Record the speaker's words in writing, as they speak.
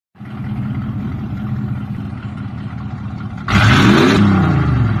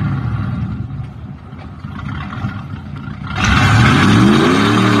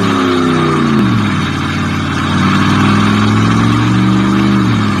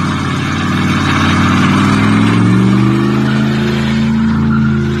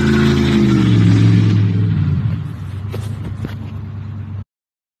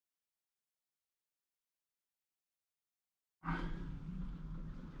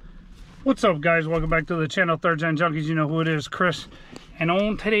What's up, guys? Welcome back to the channel, Third Gen Junkies. You know who it is, Chris. And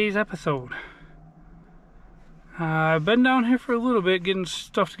on today's episode, I've been down here for a little bit getting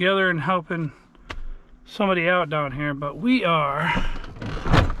stuff together and helping somebody out down here, but we are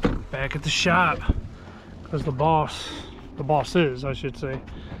back at the shop because the boss is, I should say,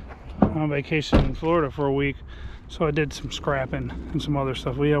 on vacation in Florida for a week. So I did some scrapping and some other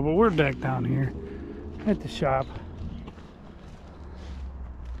stuff. But we're back down here at the shop.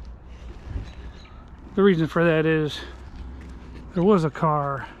 The reason for that is there was a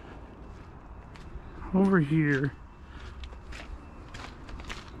car over here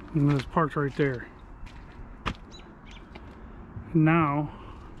and it was parked right there. And now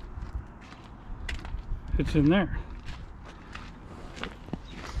it's in there.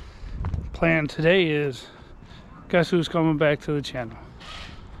 Plan today is, guess who's coming back to the channel?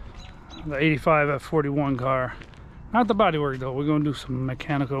 The 85 F41 car. Not the bodywork though, we're gonna do some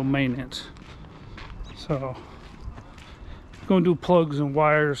mechanical maintenance. So, going to do plugs and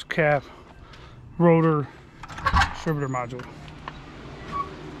wires, cap, rotor, distributor module.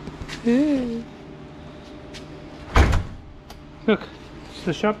 Hey. Look, it's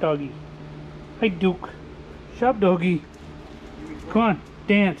the shop doggy. Hey Duke, shop doggy. Come on,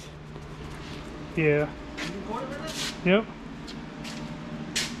 dance. Yeah. Yep.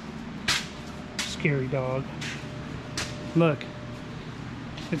 Scary dog. Look,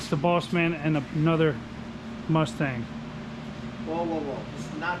 it's the boss man and another Mustang. Whoa, whoa, whoa.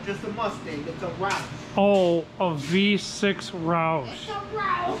 It's not just a Mustang, it's a Roush. Oh, a V6 Roush. It's a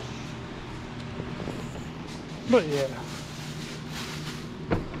Roush. But yeah.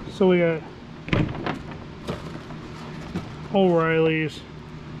 So we got O'Reilly's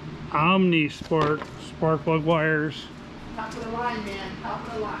Omni spark plug wires. Top of the line, man. Top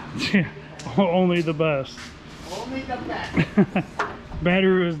of the line. Yeah, only the best. Only the best.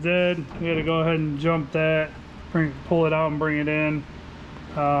 Battery was dead. We had to go ahead and jump that, pull it out and bring it in.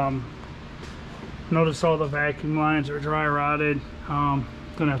 Notice all the vacuum lines are dry rotted. Gonna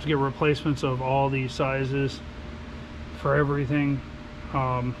have to get replacements of all these sizes for everything.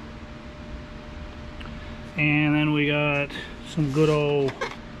 And then we got some good old,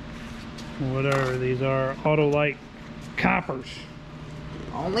 whatever these are, Autolite coppers.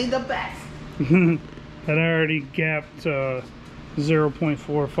 Only the best. That I already gapped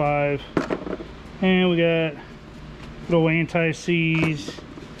 0.45, and we got little anti-seize.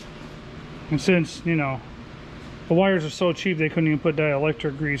 And since, you know, the wires are so cheap they couldn't even put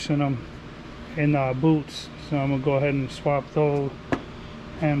dielectric grease in them in boots, so I'm gonna go ahead and swap those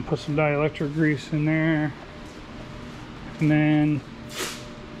and put some dielectric grease in there. And then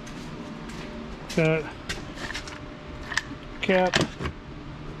got cap,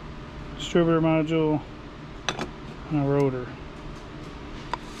 distributor module, and a rotor,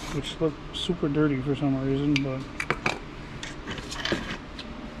 which look super dirty for some reason, but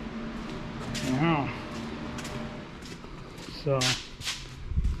yeah. So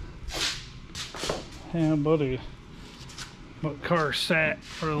yeah, buddy, but car sat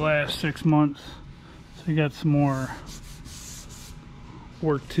for the last 6 months, so you got some more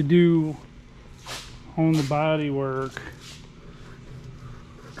work to do on the body work.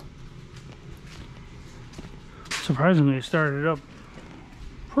 Surprisingly, it started up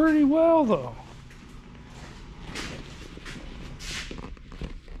pretty well though.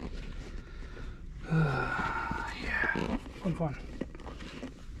 Yeah, fun.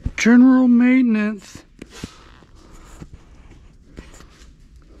 General maintenance.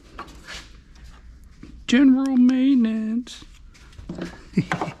 General maintenance.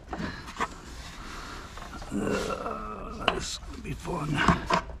 This is gonna be fun.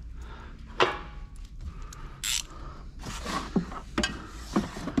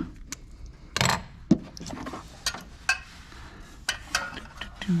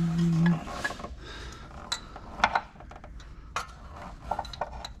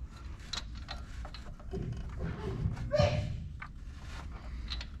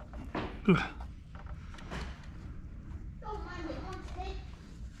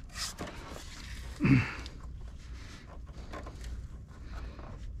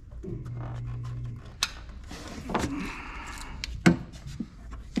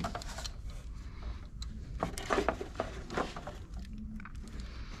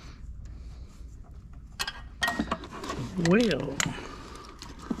 Well,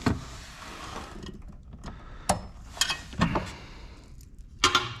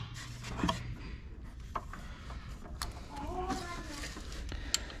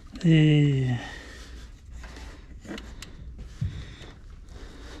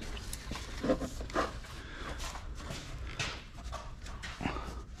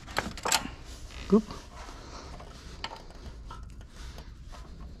 Oop.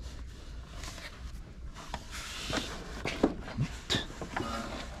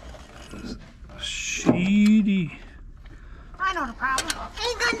 Shitty. I know the problem.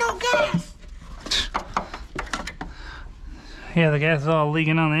 Ain't got no gas. Yeah, the gas is all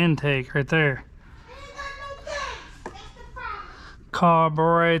leaking on the intake right there. Ain't got no gas. That's the problem.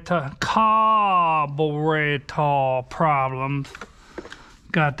 Carburetor problems.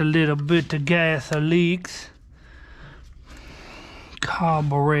 Got a little bit of gas leaks.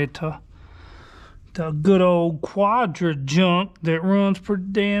 Carburetor. The good old Quadra junk that runs pretty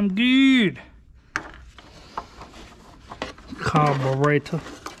damn good. Carburetor.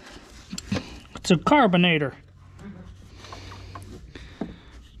 It's a carbonator.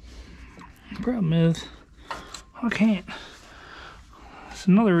 Problem is, I can't. That's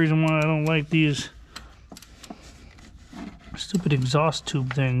another reason why I don't like these stupid exhaust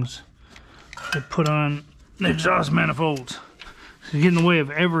tube things they put on the exhaust manifolds. They get in the way of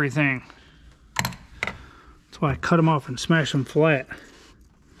everything. That's why I cut them off and smash them flat.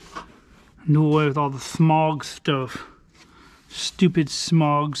 And do away with all the smog stuff. Stupid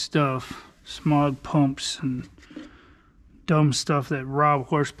smog stuff. Smog pumps and dumb stuff that rob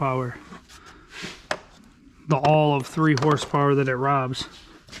horsepower. The all of 3 horsepower that it robs.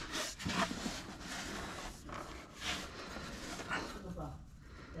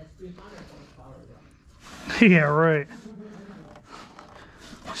 Yeah, right.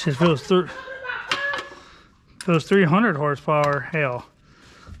 Shit, if it was 300 horsepower, hell,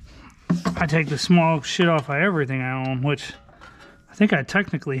 I take the small shit off of everything I own, which I think I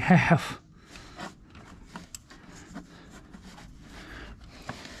technically have.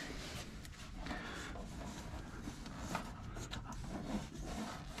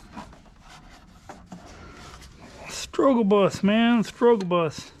 Struggle bus, man, struggle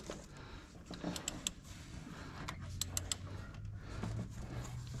bus.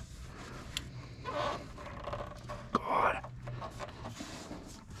 God.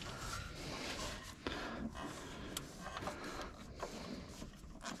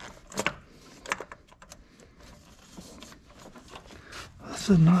 This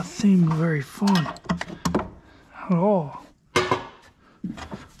does not seem very fun at all.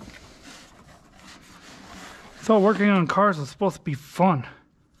 I thought working on cars was supposed to be fun.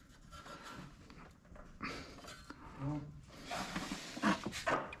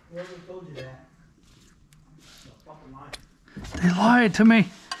 Whoever told you that? No fucking lie. They lied to me.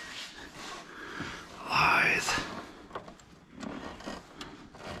 Lies.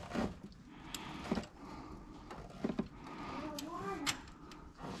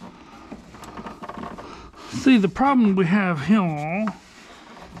 See, the problem we have here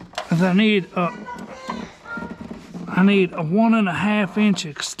is I need a 1.5 inch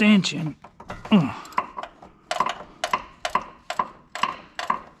extension. And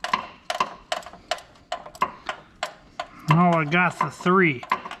all I got's the 3.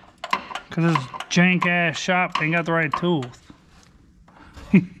 Cause this jank ass shop ain't got the right tools.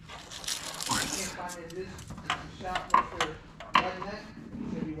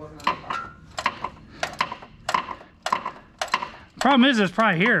 Problem is, it's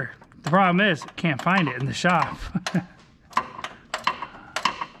probably here. The problem is, I can't find it in the shop.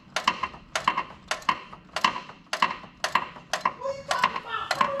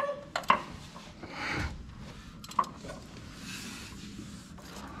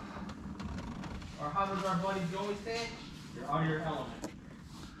 Or how does our buddy Joey say? You're out of your element.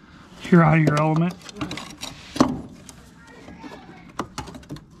 You're out of your element.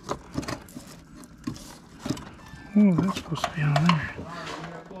 Oh, that's supposed to be on there.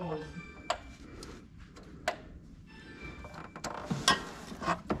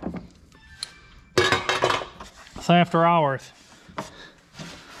 It's after hours.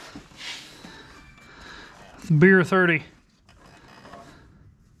 It's beer 30.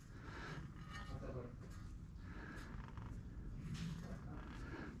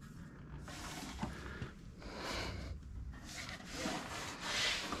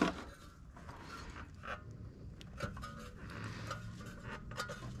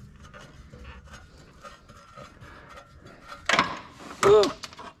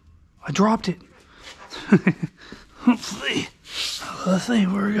 I dropped it. Let's see. Let's see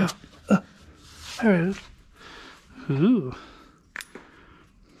where we go. There it is. Ooh.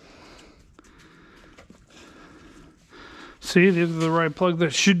 See, these are the right plug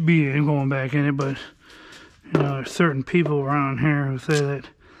that should be going back in it, but you know, there's certain people around here who say that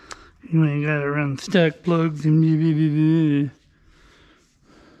you ain't got to run stack plugs and blah, blah, blah, blah.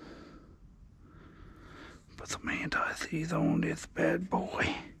 Put some anti-seize on this bad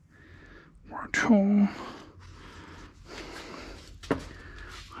boy. Watch hole.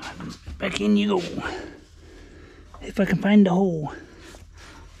 Back in you go. If I can find the hole.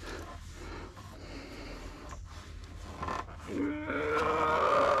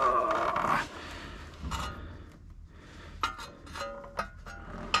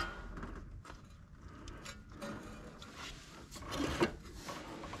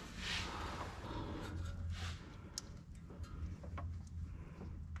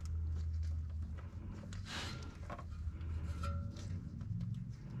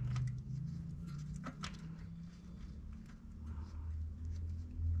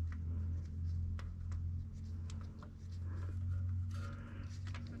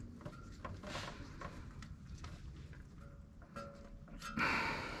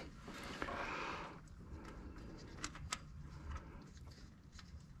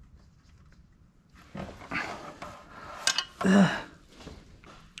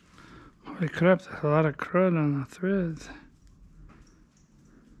 Holy crap, there's a lot of crud on the threads.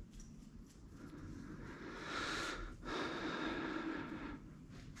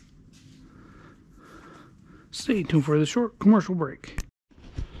 Stay tuned for the short commercial break.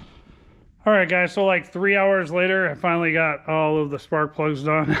 Alright guys, so like 3 hours later, I finally got all of the spark plugs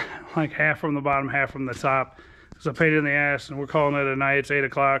done. Like half from the bottom, half from the top. It's a pain in the ass, and we're calling it a night. It's 8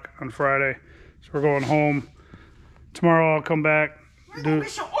 o'clock on Friday. So we're going home. Tomorrow I'll come back. Do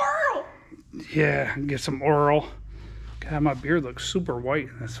some oral. Yeah, get some oral. God, my beard looks super white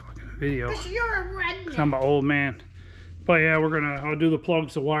in this fucking video. You're a redneck. I'm an old man. But yeah, I'll do the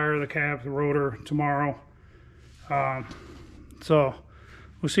plugs, the wire, the cap, the rotor tomorrow. So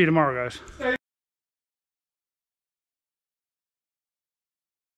we'll see you tomorrow, guys.